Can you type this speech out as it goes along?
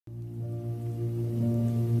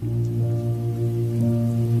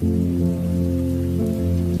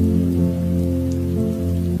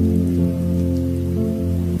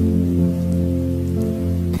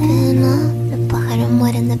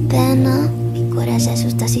fuera se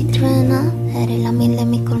asusta si truena. Eres la miel de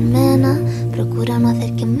mi colmena. Procura no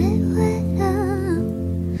hacer que me duela.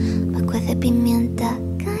 Vasco de pimienta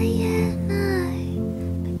cayena.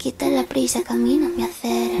 Me quita la prisa, camina mi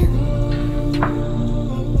acera.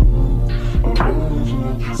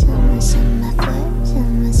 Se me fue,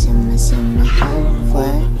 se me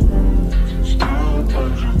fue.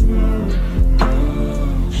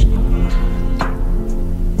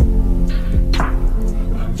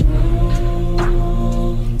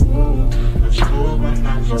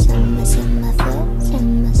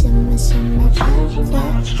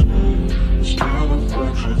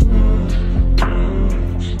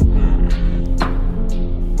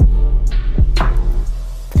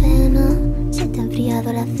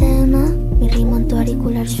 La cena, mi ritmo en tu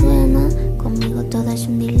auricular suena. Conmigo todo es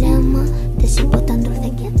un dilema. Te sigo tan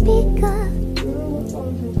dulce que pica.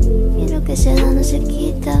 Y lo que se da no se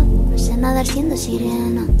quita. No sé nadar siendo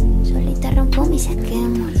sirena. Solita rompo mis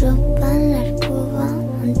esquemas. Ropa en la alcoba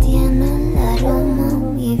mantiene el aroma.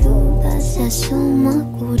 Mi duda se asoma.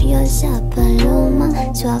 Curiosa paloma.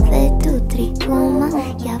 Suave tu tricoma.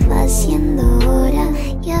 Ya va siendo hora.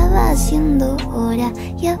 Ya va siendo hora.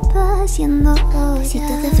 Ya va siendo hora.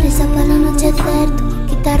 Besito de fresa para el anochecer. Tu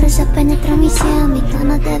boquita rosa penetra mi sien. Mis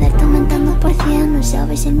ganas de verte aumentando por 100. No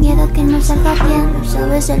sabes el miedo que no salga bien. No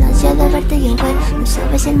sabes el ansia de verte llover. No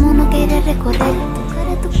sabes el mundo que iré a recorrer. Tu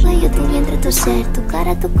cara, tu cuello, tu vientre, tu ser. Tu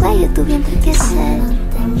cara, tu cuello, tu vientre, que ser. No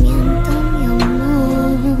te miento, mi amor.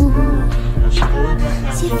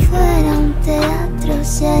 Si fuera un teatro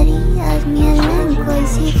serías mi elenco. Y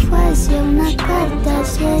si fuese una carta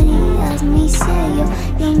serías mi sello.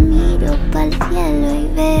 Yo miro pa'l cielo y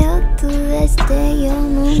veo tu destello.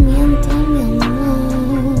 No miento, mi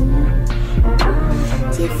amor.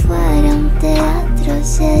 Si fuera un teatro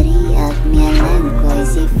serías mi elenco. Y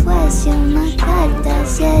si fuese una carta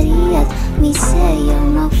serías mi sello.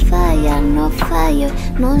 No falla, no fallo,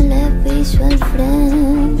 no le piso el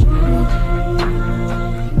freno.